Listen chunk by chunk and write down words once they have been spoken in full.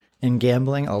in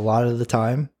gambling a lot of the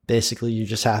time. Basically, you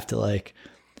just have to like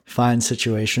find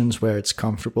situations where it's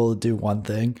comfortable to do one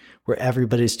thing, where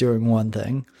everybody's doing one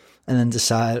thing, and then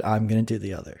decide I'm going to do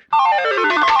the other.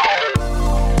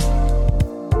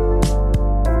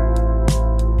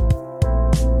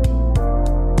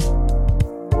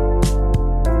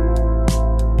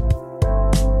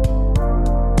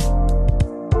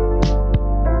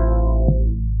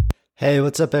 Hey,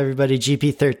 what's up everybody?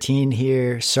 GP13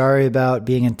 here. Sorry about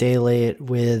being a day late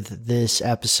with this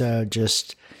episode.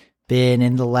 Just been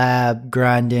in the lab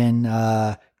grinding,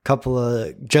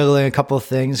 juggling a couple of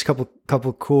things,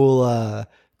 couple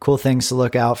cool things to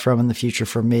look out from in the future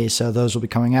for me. So those will be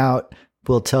coming out.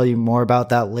 We'll tell you more about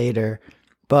that later.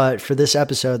 But for this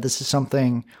episode, this is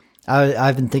something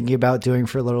I've been thinking about doing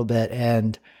for a little bit,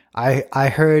 and I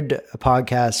heard a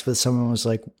podcast with someone was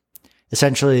like,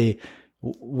 essentially,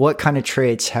 what kind of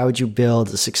traits, how would you build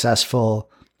a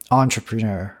successful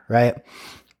entrepreneur, right?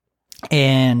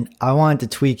 And I wanted to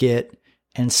tweak it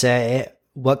and say,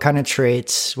 what kind of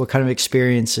traits, what kind of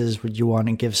experiences would you want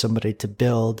to give somebody to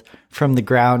build from the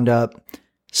ground up,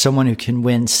 someone who can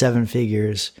win 7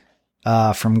 figures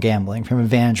from gambling, from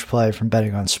advantage play, from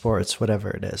betting on sports,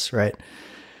 whatever it is, right?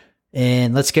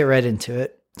 And let's get right into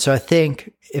it. So I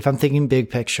think if I'm thinking big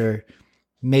picture,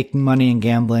 making money in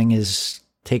gambling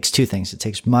takes 2 things. It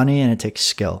takes money and it takes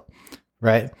skill,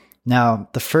 right? Now,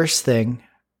 the first thing,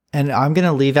 and I'm going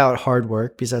to leave out hard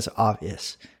work because that's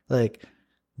obvious. Like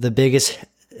the biggest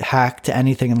hack to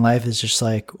anything in life is just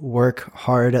like work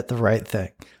hard at the right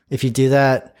thing. If you do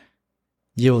that,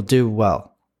 you'll do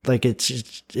well. Like it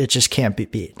just can't be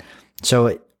beat.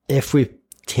 So if we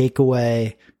take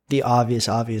away the obvious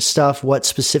stuff, what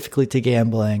specifically to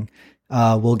gambling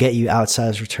will get you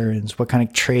outsized returns? What kind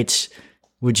of traits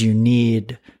would you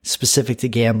need specific to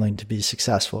gambling to be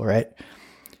successful, right?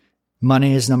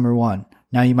 Money is number 1.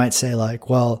 Now you might say like,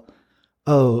 well,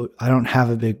 I don't have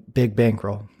a big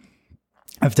bankroll.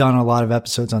 I've done a lot of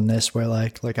episodes on this where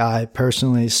like I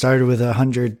personally started with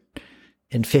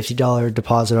 $150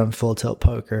 deposit on Full Tilt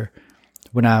Poker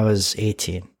when I was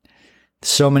 18.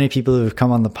 So many people who have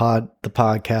come on the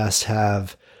podcast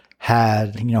have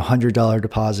had, $100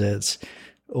 deposits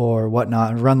or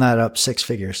whatnot and run that up 6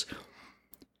 figures.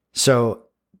 So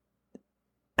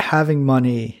having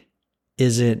money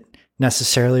isn't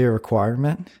necessarily a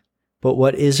requirement, but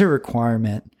what is a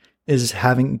requirement is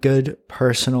having good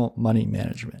personal money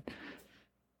management.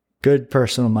 Good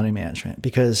personal money management.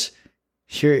 Because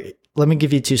here, let me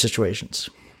give you 2 situations.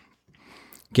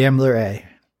 Gambler A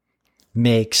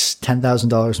makes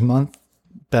 $10,000 a month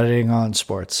betting on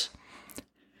sports.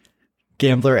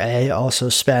 Gambler A also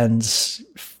spends,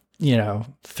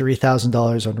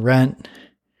 $3,000 on rent,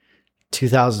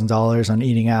 $2,000 on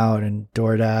eating out and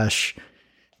DoorDash,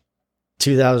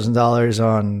 $2,000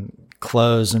 on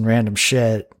clothes and random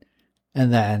shit.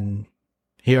 And then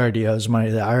he already owes money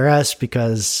to the IRS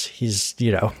because he's,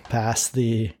 past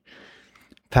the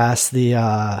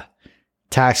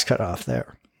tax cutoff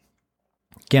there.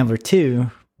 Gambler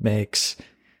 2 makes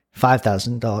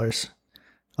 $5,000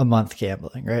 a month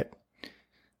gambling, right?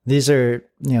 These are,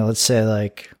 let's say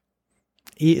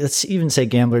let's even say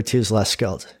Gambler 2 is less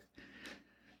skilled.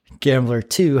 Gambler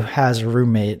 2 has a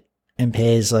roommate and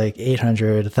pays like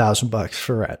 $800, $1,000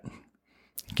 for rent.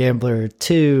 Gambler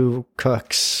 2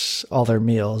 cooks all their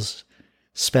meals,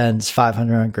 spends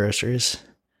 $500 on groceries,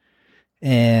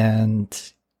 and,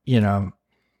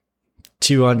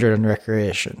 $200 on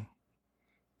recreation.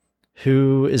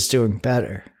 Who is doing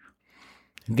better?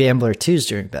 Gambler 2 is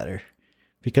doing better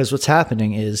because what's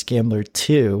happening is Gambler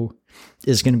 2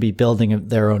 is going to be building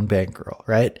their own bankroll,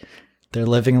 right? They're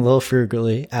living a little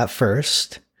frugally at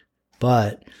first,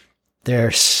 but they're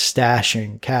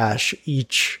stashing cash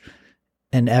each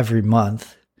and every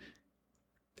month.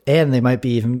 And they might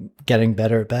be even getting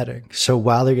better at betting. So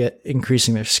while they're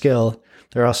increasing their skill,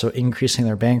 they're also increasing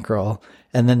their bankroll.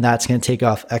 And then that's going to take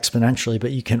off exponentially.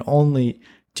 But you can only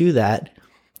do that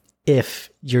if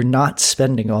you're not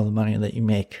spending all the money that you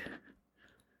make.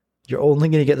 You're only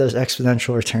going to get those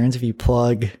exponential returns if you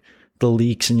plug the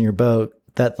leaks in your boat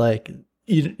that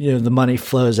the money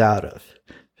flows out of.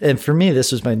 And for me,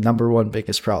 this was my number 1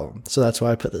 biggest problem. So that's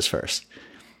why I put this first.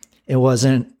 It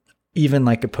wasn't even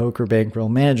like a poker bankroll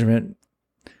management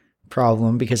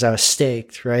problem because I was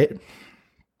staked, right?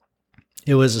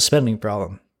 It was a spending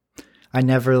problem. I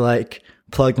never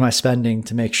plugged my spending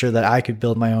to make sure that I could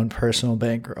build my own personal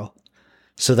bankroll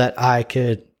so that I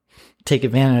could take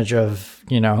advantage of,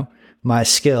 my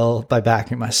skill by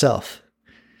backing myself.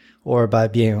 or by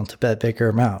being able to bet bigger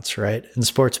amounts, right? In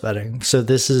sports betting. So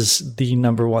this is the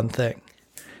number one thing.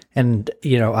 And,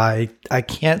 you know, I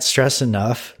can't stress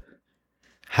enough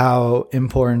how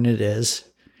important it is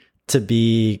to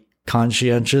be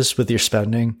conscientious with your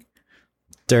spending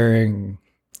during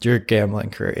your gambling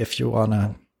career if you want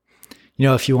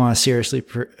to seriously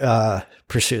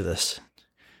pursue this.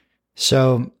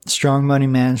 So strong money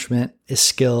management is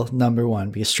skill number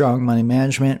one, because strong money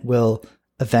management will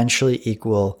eventually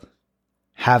equal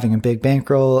having a big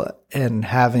bankroll and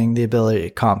having the ability to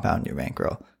compound your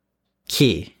bankroll.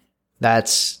 Key.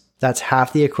 That's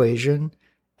half the equation,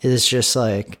 is just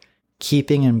like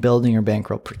keeping and building your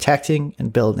bankroll, protecting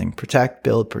and building, protect,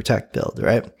 build,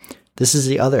 right? This is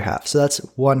the other half. So that's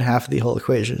one half of the whole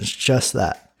equation. It's just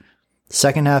that. The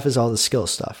second half is all the skill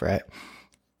stuff, right?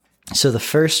 So the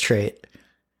first trait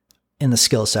in the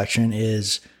skill section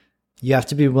is you have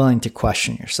to be willing to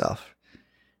question yourself.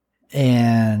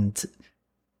 And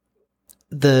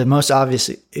the most obvious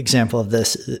example of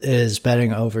this is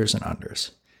betting overs and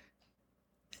unders.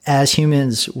 As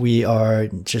humans, we are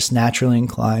just naturally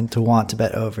inclined to want to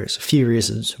bet overs. A few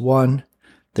reasons. One,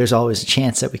 there's always a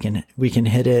chance that we can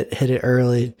hit it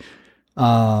early.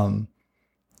 And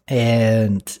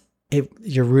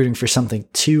you're rooting for something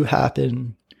to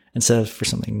happen instead of for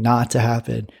something not to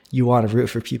happen. You want to root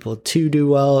for people to do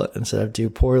well instead of do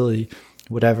poorly,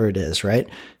 whatever it is, right?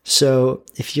 So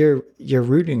if you're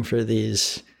rooting for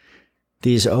these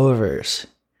overs,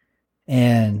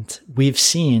 and we've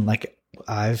seen, like,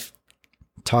 I've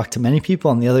talked to many people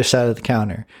on the other side of the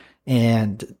counter,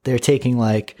 and they're taking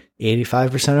like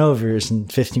 85% overs and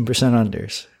 15%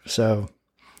 unders. So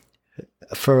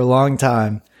for a long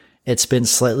time, it's been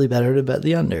slightly better to bet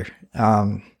the under,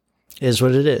 is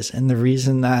what it is. And the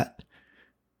reason that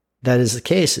is the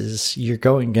case is you're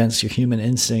going against your human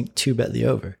instinct to bet the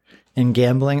over. In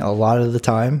gambling, a lot of the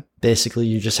time, basically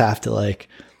you just have to like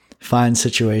find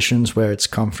situations where it's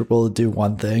comfortable to do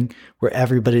one thing, where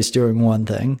everybody's doing one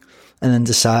thing, and then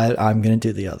decide I'm going to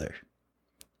do the other.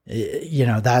 You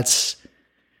know, that's,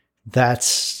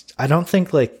 I don't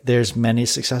think like there's many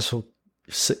successful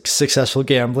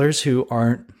gamblers who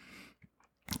aren't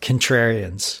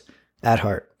contrarians at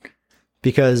heart,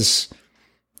 because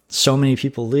so many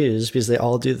people lose because they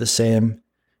all do the same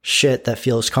shit that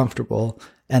feels comfortable,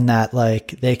 and that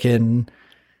like they can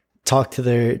talk to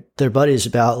their buddies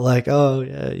about, like, oh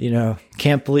yeah, you know,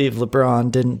 can't believe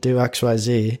LeBron didn't do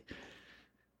XYZ.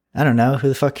 I don't know, who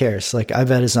the fuck cares? Like, I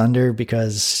bet his under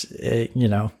because you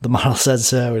know, the model said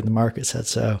so or the market said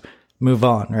so. Move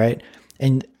on, right?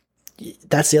 And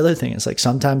that's the other thing, is like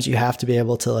sometimes you have to be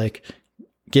able to like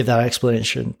give that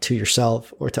explanation to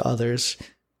yourself or to others.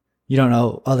 You don't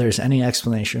owe others any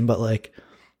explanation, but like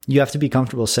you have to be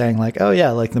comfortable saying like, oh yeah,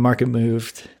 like the market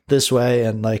moved this way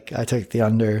and like I took the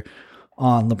under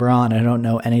on LeBron. I don't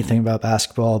know anything about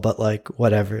basketball, but like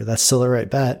whatever, that's still the right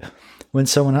bet. When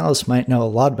someone else might know a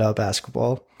lot about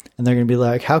basketball, and they're going to be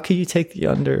like, how can you take the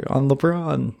under on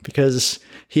LeBron? Because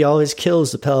he always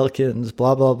kills the Pelicans,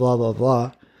 blah, blah, blah, blah,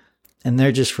 blah. And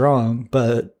they're just wrong,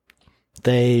 but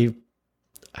they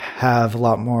have a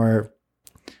lot more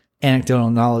anecdotal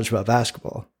knowledge about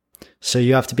basketball. So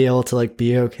you have to be able to like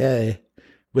be okay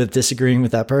with disagreeing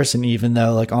with that person, even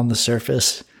though like on the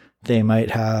surface, they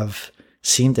might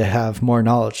seem to have more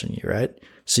knowledge than you, right?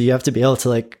 So you have to be able to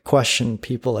like question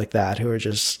people like that who are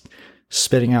just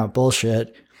spitting out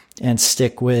bullshit, and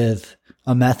stick with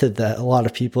a method that a lot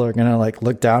of people are going to like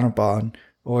look down upon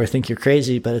or think you're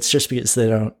crazy, but it's just because they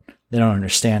don't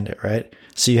understand it, right?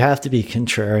 So you have to be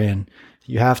contrarian.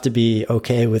 You have to be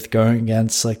okay with going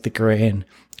against like the grain,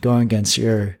 going against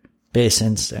your base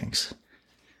instincts.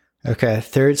 Okay.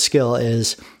 Third skill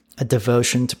is a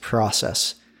devotion to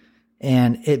process.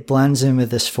 And it blends in with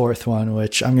this fourth one,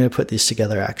 which I'm going to put these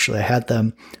together. Actually, I had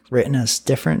them written as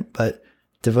different, but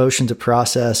devotion to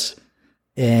process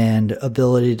and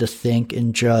ability to think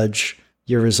and judge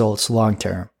your results long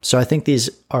term. So I think these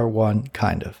are one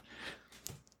kind of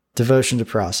devotion to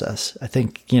process. I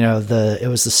think, you know, it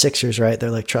was the Sixers, right? They're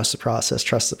like, trust the process,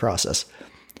 trust the process.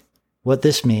 What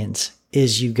this means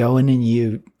is you go in and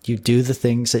you do the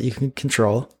things that you can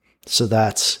control. So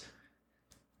that's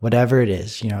whatever it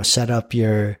is, you know, set up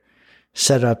your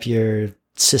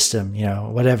system, you know,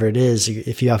 whatever it is.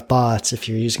 If you have bots, if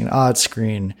you're using an odds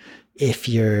screen, if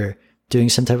you're doing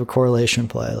some type of correlation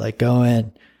play, like go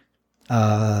in,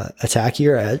 attack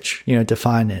your edge, you know,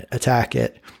 define it, attack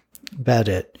it, bet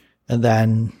it, and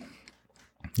then,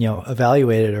 you know,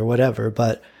 evaluate it or whatever.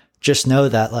 But just know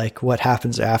that like what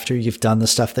happens after you've done the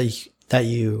stuff that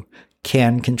you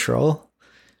can control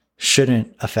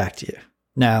shouldn't affect you.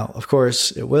 Now, of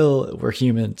course, it will. We're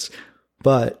humans,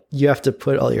 but you have to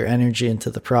put all your energy into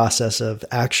the process of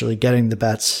actually getting the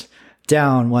bets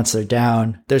down. Once they're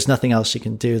down, there's nothing else you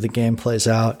can do. The game plays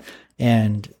out,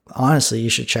 And honestly, you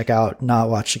should check out, not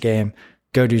watch the game,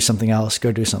 go do something else,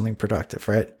 go do something productive,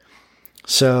 right?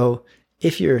 So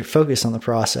if you're focused on the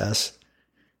process,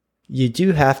 you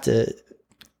do have to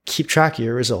keep track of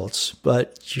your results,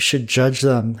 but you should judge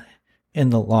them in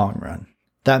the long run.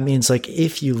 That means like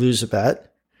if you lose a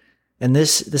bet, and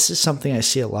this is something I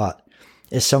see a lot,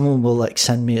 is someone will like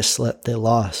send me a slip they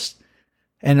lost,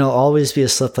 and it'll always be a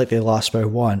slip like they lost by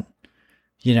 1.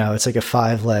 It's like a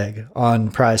 5 leg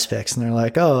on Prize Picks, and they're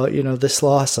like, oh, this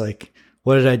loss, like,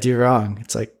 what did I do wrong?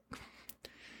 It's like,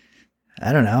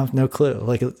 I don't know, no clue.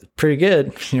 Like, pretty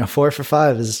good. 4 for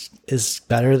 5 is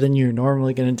better than you're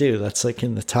normally going to do. That's like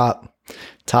in the top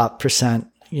percent,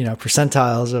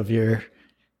 percentiles of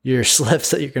your slips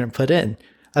that you're going to put in.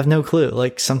 I have no clue.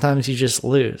 Like, sometimes you just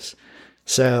lose.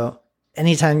 So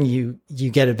anytime you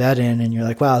get a bet in and you're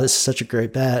like, wow, this is such a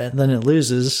great bet, and then it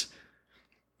loses,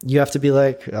 you have to be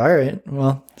like, all right,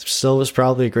 well, still was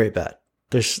probably a great bet.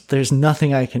 There's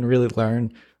nothing I can really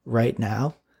learn right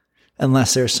now,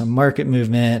 unless there's some market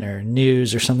movement or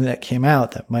news or something that came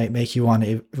out that might make you want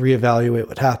to reevaluate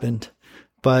what happened.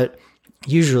 But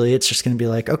usually it's just going to be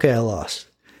like, okay, I lost.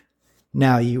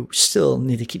 Now you still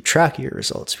need to keep track of your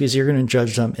results because you're going to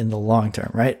judge them in the long term,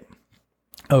 right?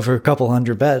 Over a couple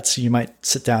hundred bets, you might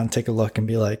sit down and take a look and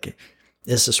be like,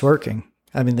 is this working?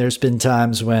 I mean, there's been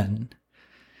times when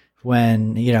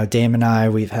Dame and I,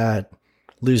 we've had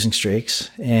losing streaks,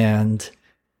 and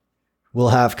we'll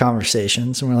have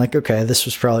conversations and we're like, okay, this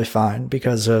was probably fine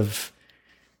because of,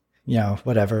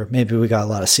 whatever. Maybe we got a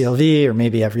lot of CLV, or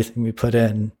maybe everything we put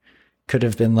in could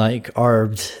have been like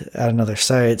arbed at another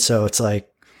site. So it's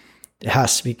like, it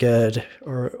has to be good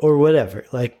or whatever.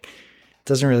 Like, it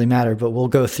doesn't really matter, but we'll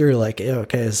go through like,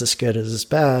 okay, is this good? Is this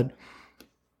bad?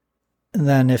 And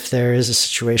then if there is a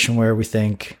situation where we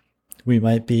think we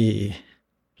might be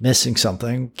missing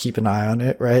something, keep an eye on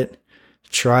it, right?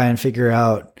 Try and figure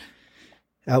out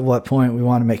at what point we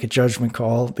want to make a judgment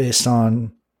call based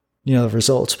on, the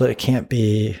results, but it can't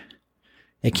be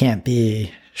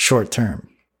short term.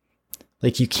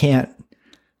 Like, you can't,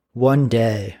 one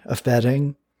day of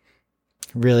betting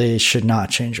really should not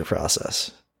change your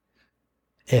process.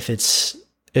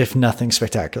 If nothing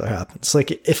spectacular happens,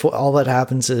 like if all that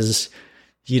happens is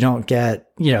you don't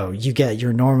get, you get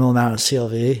your normal amount of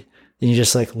CLV and you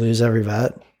just like lose every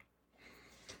bet.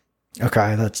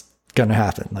 Okay, that's going to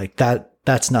happen. Like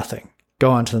that's nothing.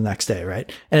 Go on to the next day,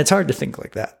 right? And it's hard to think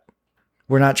like that.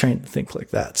 We're not trained to think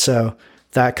like that. So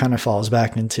that kind of falls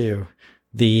back into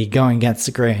the going against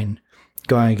the grain,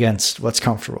 going against what's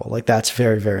comfortable. Like, that's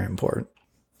very, very important.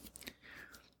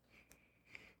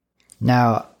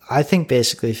 Now, I think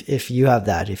basically if you have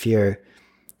that, if you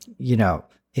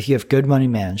have good money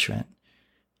management,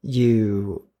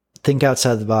 you think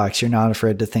outside the box, you're not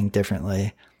afraid to think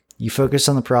differently, you focus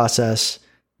on the process,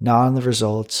 not on the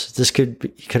results. This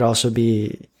could also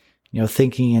be,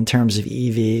 thinking in terms of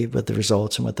EV with the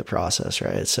results and with the process,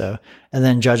 right? So, and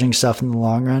then judging stuff in the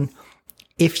long run.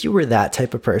 If you were that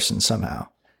type of person somehow,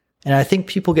 and I think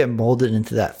people get molded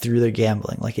into that through their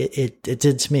gambling, like it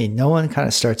did to me. No one kind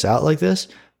of starts out like this,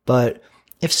 but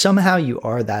if somehow you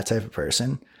are that type of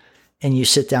person and you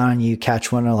sit down and you catch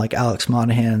one of like Alex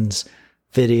Monahan's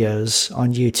videos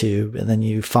on YouTube, and then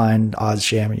you find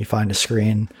OddsJam and you find a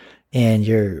screen and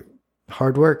you're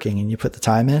hardworking and you put the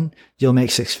time in, you'll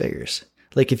make 6 figures.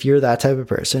 Like, if you're that type of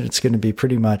person, it's going to be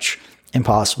pretty much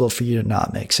impossible for you to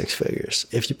not make 6 figures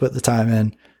if you put the time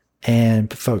in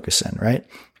and focus in, right?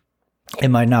 It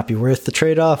might not be worth the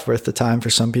trade-off, worth the time for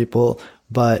some people,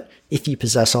 but if you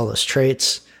possess all those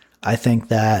traits, I think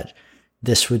that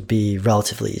this would be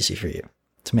relatively easy for you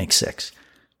to make 6.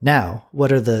 Now,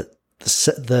 what are the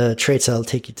traits that'll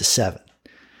take you to 7?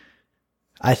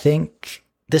 I think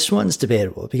this one's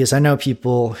debatable because I know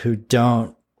people who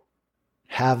don't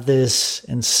have this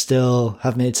and still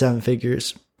have made 7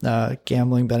 figures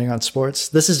gambling, betting on sports.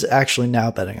 This is actually now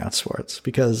betting on sports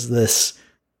because this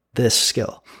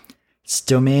skill. It's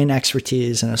domain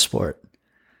expertise in a sport.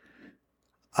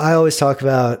 I always talk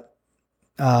about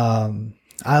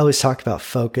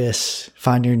focus,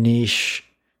 find your niche,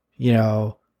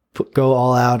 go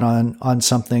all out on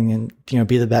something and,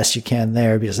 be the best you can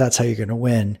there, because that's how you're going to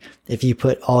win. If you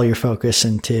put all your focus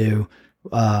into,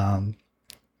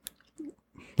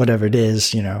 whatever it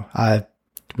is,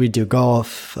 we do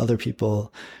golf, other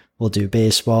people will do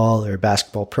baseball or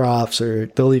basketball props, or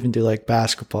they'll even do like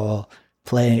basketball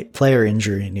player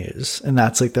injury news. And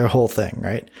that's like their whole thing,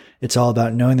 right? It's all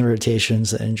about knowing the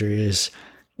rotations, the injuries,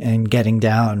 and getting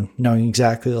down, knowing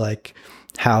exactly like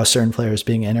how certain players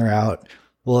being in or out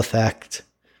will affect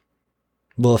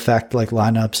like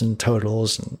lineups and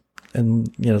totals and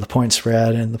and the point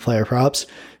spread and the player props.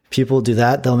 People do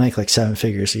that, they'll make like 7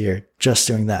 figures a year just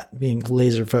doing that, being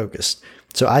laser focused.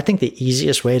 So I think the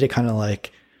easiest way to kind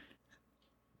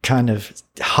of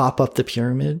hop up the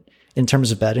pyramid in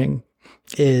terms of betting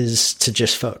is to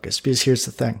just focus. Because here's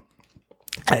the thing,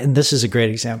 and this is a great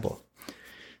example.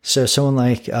 So someone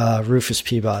like Rufus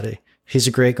Peabody, he's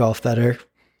a great golf bettor,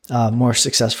 more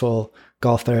successful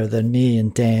golf bettor than me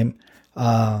and Dame.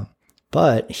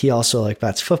 But he also like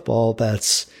bets football,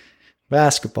 bets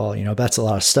basketball, bets a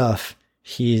lot of stuff.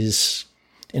 He's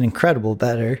an incredible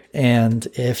bettor. And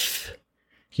if,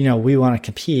 we want to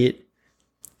compete,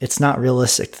 it's not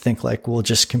realistic to think like we'll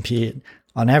just compete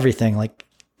on everything. Like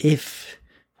if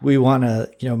we want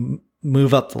to,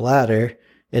 move up the ladder,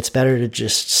 it's better to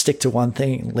just stick to one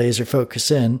thing and laser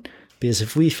focus in, because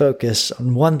if we focus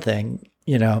on one thing,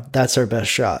 that's our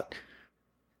best shot,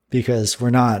 because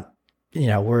we're not,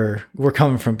 we're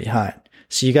coming from behind.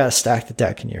 So you got to stack the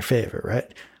deck in your favor,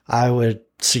 right? I would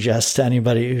suggest to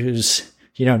anybody who's,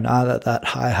 not at that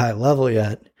high level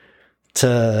yet,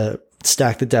 to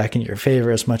stack the deck in your favor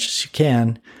as much as you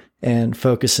can and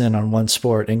focus in on one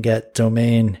sport and get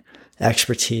domain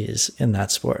expertise in that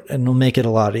sport. And it'll make it a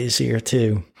lot easier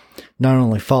to not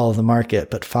only follow the market,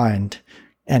 but find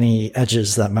any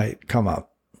edges that might come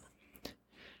up.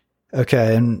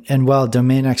 Okay. And while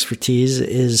domain expertise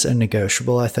is a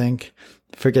negotiable, I think,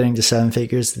 for getting to 7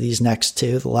 figures, these next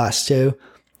two, the last two,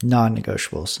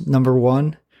 non-negotiables. Number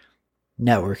 1,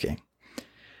 networking.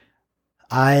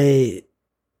 I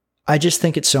just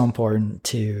think it's so important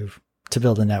to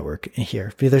build a network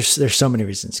here, because there's so many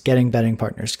reasons. Getting betting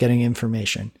partners, getting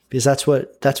information, because that's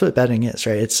what betting is,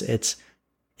 right? It's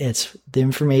the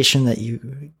information that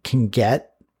you can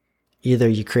get. Either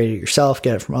you create it yourself,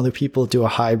 get it from other people, do a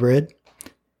hybrid,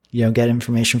 get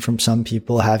information from some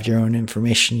people, have your own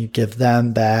information, you give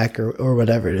them back or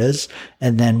whatever it is.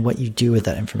 And then what you do with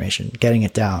that information, getting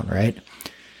it down, right?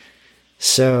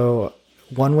 So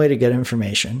one way to get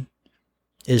information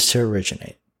is to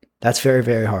originate. That's very,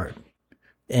 very hard.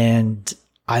 And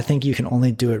I think you can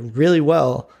only do it really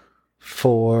well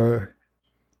for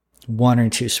 1 or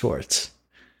 2 sports,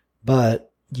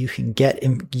 but you can get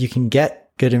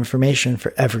good information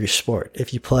for every sport.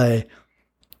 If you play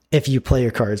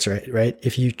your cards right?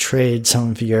 If you trade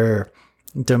some of your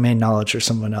domain knowledge or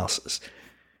someone else's.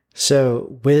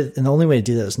 So and the only way to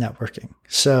do that is networking.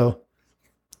 So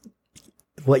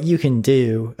what you can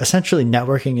do, essentially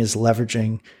networking is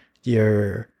leveraging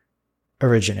your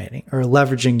originating or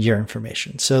leveraging your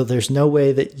information. So there's no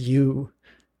way that you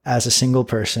as a single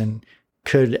person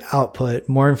could output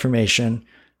more information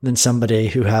than somebody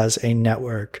who has a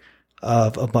network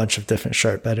of a bunch of different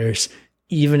sharp bettors.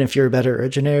 Even if you're a better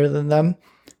originator than them,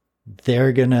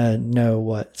 they're going to know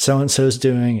what so-and-so's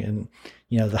doing. And,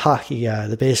 the hockey guy,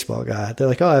 the baseball guy, they're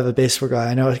like, oh, I have a baseball guy.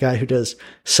 I know a guy who does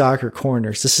soccer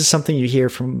corners. This is something you hear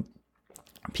from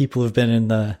people who've been in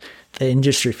the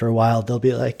industry for a while. They'll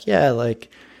be like, yeah, like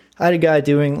I had a guy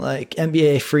doing like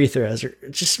NBA free throws or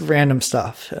just random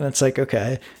stuff. And it's like,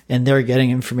 okay. And they're getting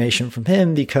information from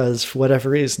him because for whatever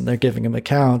reason, they're giving him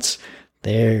accounts.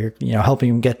 They're, helping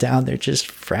him get down. They're just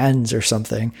friends or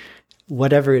something.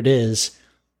 Whatever it is,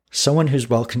 someone who's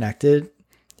well-connected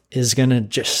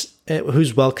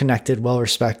who's well-connected,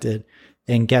 well-respected,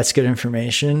 and gets good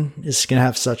information is going to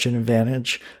have such an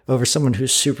advantage over someone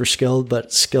who's super skilled,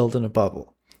 but skilled in a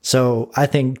bubble. So I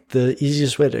think the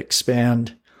easiest way to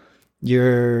expand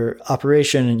your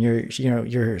operation and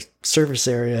your surface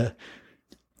area,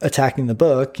 attacking the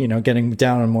book, getting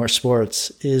down on more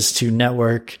sports, is to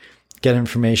network, get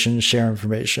information, share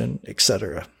information,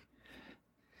 etc.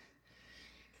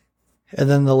 And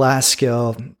then the last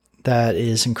skill that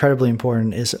is incredibly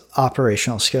important is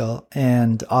operational skill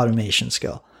and automation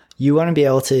skill. You want to be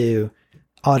able to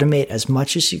automate as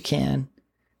much as you can,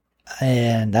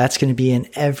 and that's going to be in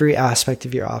every aspect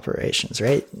of your operations,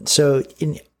 right? So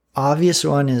an obvious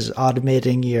one is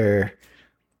automating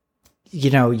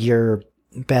your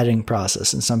betting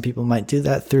process. And some people might do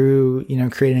that through,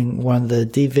 creating one of the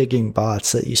devigging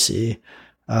bots that you see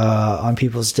on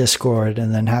people's Discord,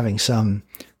 and then having some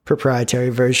proprietary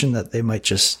version that they might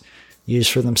just use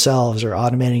for themselves, or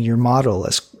automating your model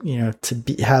as,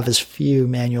 have as few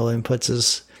manual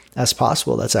inputs as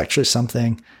possible. That's actually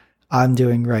something I'm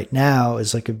doing right now,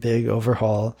 is like a big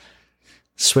overhaul,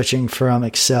 switching from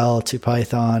Excel to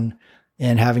Python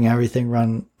and having everything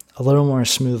run a little more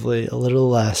smoothly, a little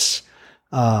less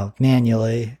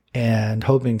manually, and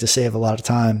hoping to save a lot of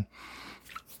time,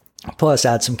 plus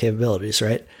add some capabilities,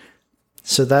 right?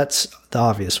 So that's the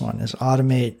obvious one, is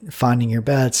automate finding your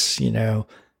bets,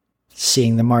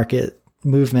 seeing the market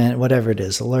movement, whatever it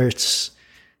is, alerts,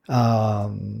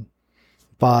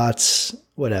 bots,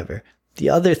 whatever. The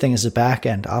other thing is the back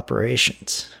end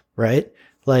operations, right?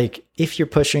 Like if you're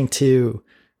pushing to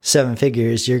 7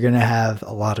 figures, you're going to have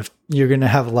a lot of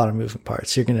moving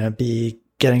parts. You're going to be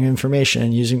getting information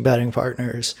and using betting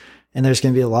partners. And there's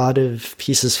going to be a lot of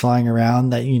pieces flying around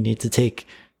that you need to take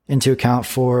into account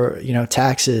for,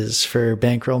 taxes, for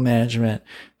bankroll management,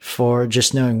 for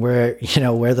just knowing where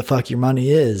the fuck your money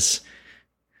is.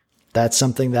 That's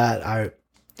something that are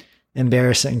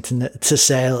embarrassing to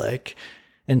say, like,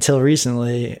 until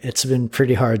recently, it's been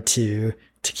pretty hard to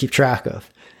keep track of.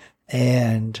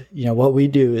 And, what we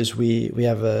do is we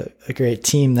have a great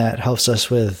team that helps us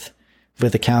with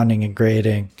accounting and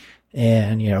grading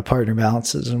and, partner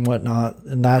balances and whatnot.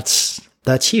 And that's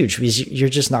huge because you're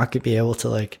just not going to be able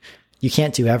to, you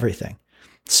can't do everything.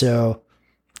 So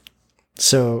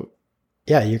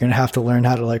yeah, you're going to have to learn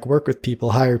how to work with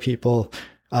people, hire people,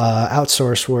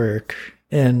 outsource work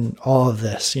and all of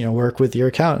this, work with your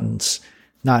accountants,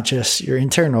 not just your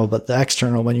internal, but the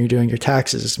external when you're doing your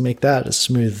taxes, make that as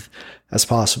smooth as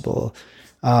possible.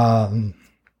 And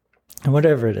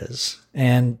whatever it is.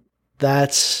 And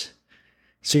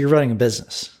so you're running a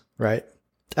business, right?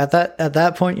 At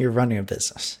that point, you're running a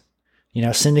business.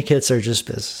 Syndicates are just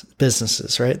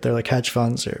businesses, right? They're like hedge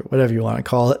funds or whatever you want to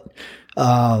call it.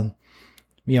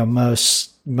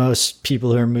 Most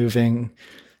people who are moving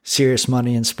serious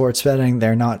money in sports betting,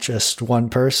 they're not just one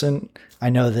person. I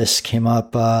know this came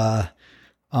up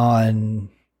on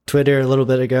Twitter a little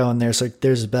bit ago, and there's a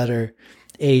better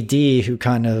AD who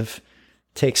kind of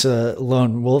takes a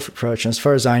lone wolf approach. And as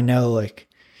far as I know,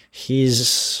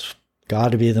 he's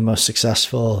got to be the most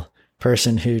successful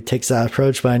person who takes that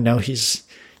approach. But I know he's,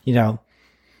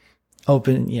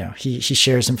 open, he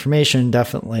shares information,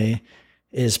 definitely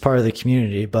is part of the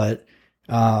community. But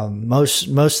most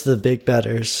of the big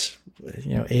bettors,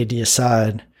 AD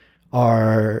aside,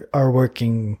 are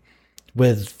working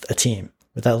with a team,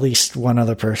 with at least one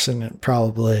other person and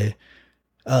probably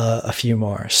a few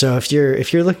more. So if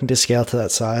you're looking to scale to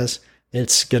that size,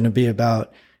 it's going to be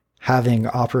about having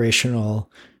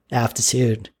operational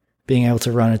aptitude, being able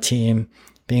to run a team,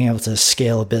 being able to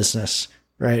scale a business,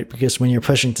 right? Because when you're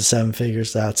pushing to 7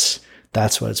 figures, that's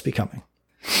what it's becoming.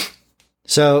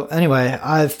 So anyway,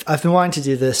 I've been wanting to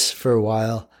do this for a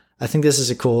while. I think this is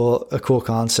a cool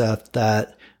concept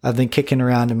that I've been kicking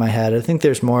around in my head. I think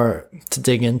there's more to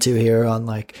dig into here on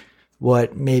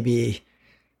what maybe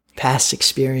past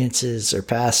experiences or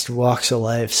past walks of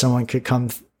life someone could come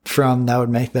from that would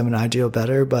make them an ideal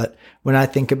bettor. But when I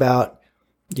think about,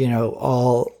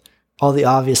 all the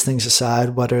obvious things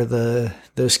aside, what are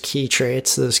those key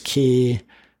traits, those key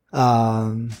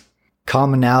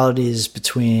commonalities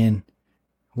between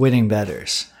winning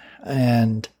bettors?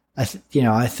 And I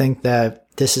think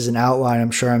that this is an outline.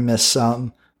 I'm sure I missed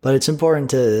some, but it's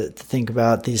important to think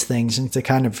about these things and to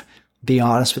kind of be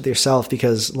honest with yourself,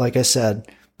 because like I said,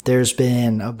 there's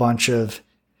been a bunch of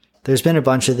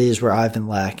these where I've been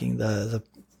lacking. The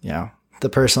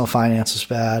personal finance was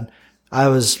bad. I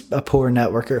was a poor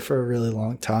networker for a really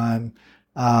long time.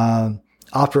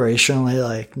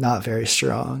 Operationally, not very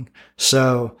strong.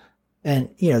 So, and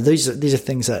these are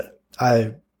things that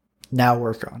I now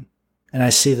work on, and I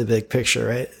see the big picture,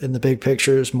 right? And the big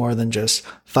picture is more than just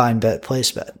find, bet, place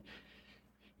bet.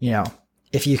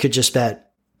 If you could just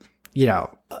bet,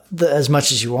 as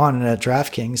much as you wanted at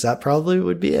DraftKings, that probably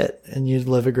would be it, and you'd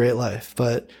live a great life.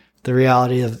 But the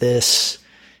reality of this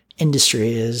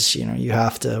industry is, you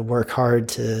have to work hard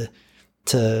to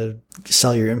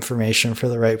sell your information for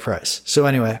the right price. So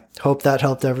anyway, hope that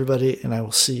helped everybody, and I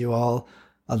will see you all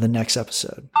on the next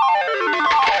episode.